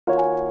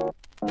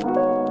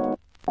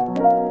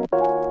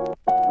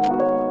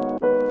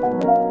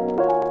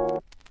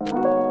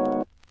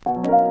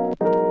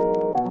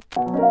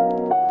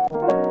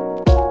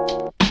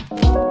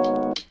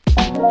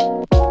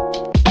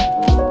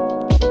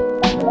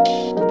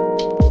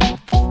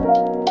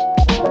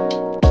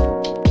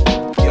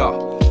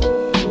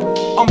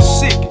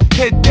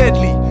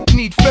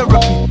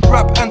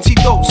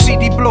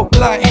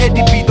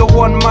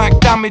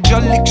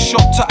Damager, lick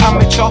shot to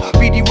amateur.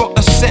 BD rock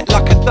the set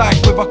like a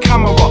dyke with a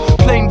camera.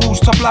 Playing rules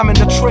to blamming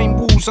the train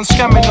walls and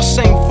scamming the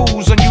same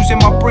fools and using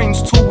my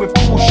brains too with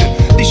caution.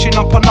 Dishing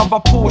up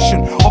another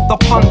portion of the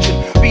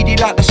pungent. BD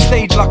like the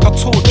stage like a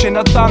torch in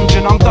a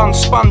dungeon. I'm done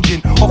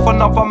sponging off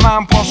another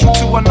man, partial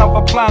to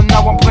another plan.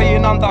 Now I'm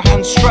playing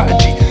underhand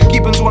strategy.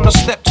 Gibbons wanna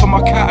step to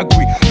my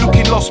category.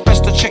 Looking lost,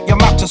 best to check your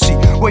map to see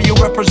where you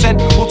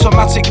represent.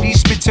 Automatically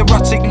spit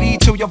erratically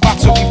till your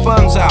battery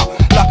burns out.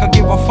 Like I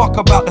give a fuck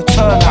about the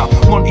turnout.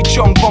 Monty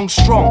Chong, bong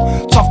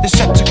strong, tough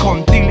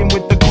Decepticon. Dealing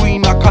with the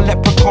green like a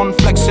leprechaun.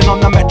 Flexing on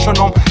the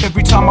metronome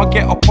every time I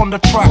get up on the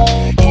track.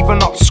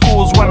 Even up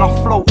scores when I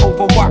float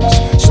over wax.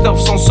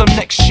 Stealths on some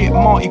next shit,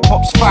 Marty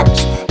pops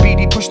facts.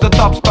 BD push the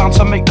dubs, bound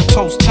to make the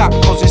toes tap.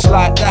 Cause it's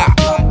like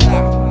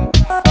that.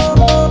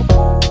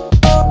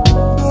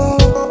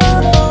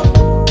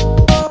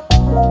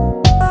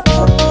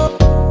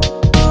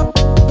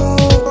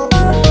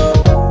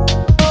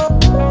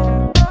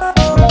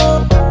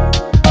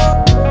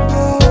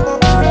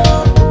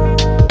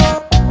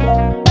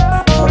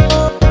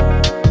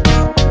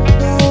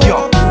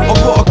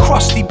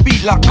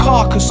 Like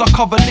carcass, I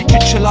cover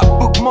literature like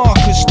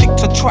bookmarkers. Stick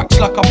to tracks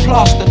like a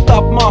plaster.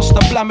 Dub master,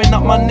 blamming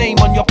up my name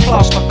on your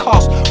plaster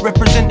cast.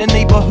 Representing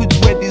neighborhoods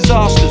where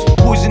disasters.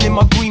 Poisoning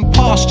my green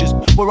pastures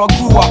where I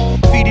grew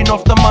up. Feeding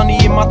off the money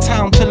in my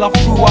town till I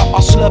threw up. I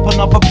slurp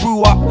another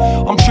brew up.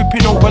 I'm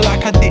tripping over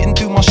like I didn't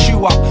do my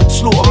shoe up.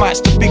 Slaughter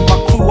mics to big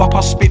my crew up.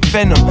 I spit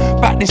venom,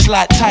 back this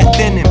like tight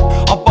denim.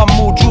 I bum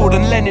more draw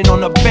than Lennon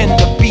on a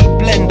bender. Beat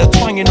blender,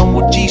 twanging on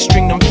with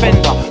G-string than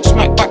Fender.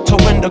 Smack back to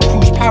render,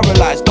 crews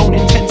paralyzed. Don't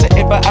intend to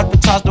ever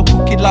advertise no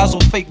crooked lies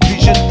or fake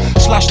vision.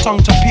 Slash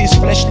tongue to pierce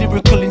flesh,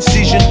 lyrical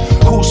incision.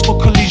 Course for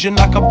collision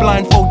like a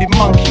blindfolded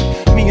monkey.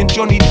 Me and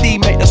Johnny D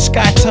make the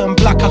sky turn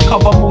black. I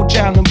cover more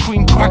jam than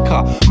cream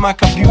cracker.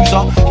 Mic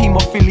abuser,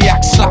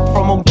 hemophiliac slap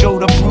from old Joe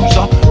the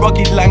Bruiser.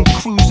 Rugged Land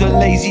Cruiser,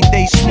 lazy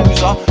day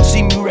snoozer.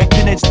 See me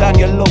repping heads down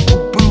your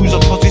local boozer.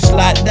 Cause it's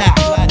like that.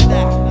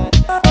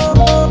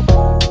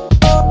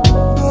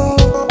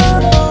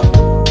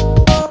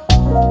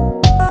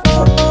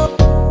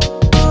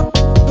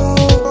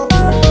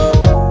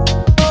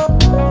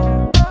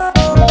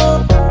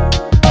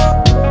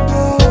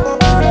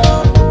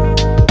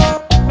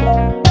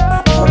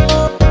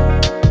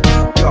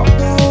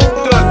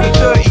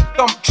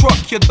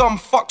 You dumb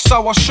fucks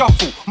how I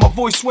shuffle. My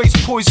voice waits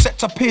poised set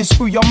to pierce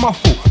through your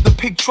muffle. The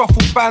pig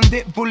truffle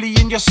bandit, bully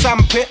in your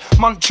sandpit.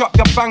 Munch up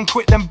your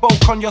banquet, then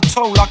bulk on your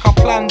toe like I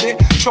planned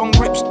it. Chong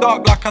rips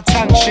dark like a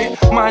tan shit.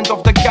 Mind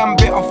of the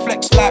gambit, I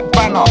flex like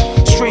banner.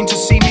 Strange to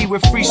see me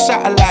with free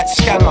satellite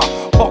scanner.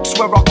 Box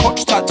where I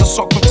coach tied to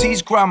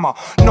Socrates grammar.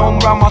 Known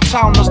round my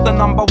town as the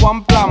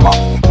 #1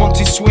 blammer.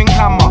 Monty swing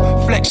hammer,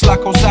 flex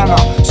like Hosanna.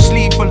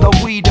 Sleeve full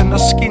of weed and the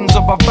skins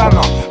of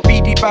Havana.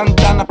 BD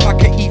bandana,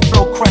 pack of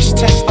E-flow crest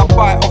test. I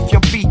bite off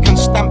your beak and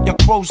stamp your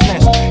crow's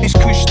nest. It's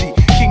Kushti,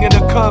 king of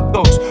the curb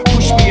dogs.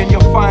 Push me and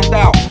you'll find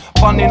out.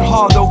 Bunning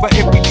hard over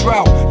every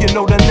drought. You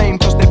know the name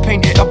cause they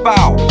paint it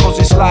about. Cause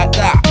it's like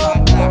that.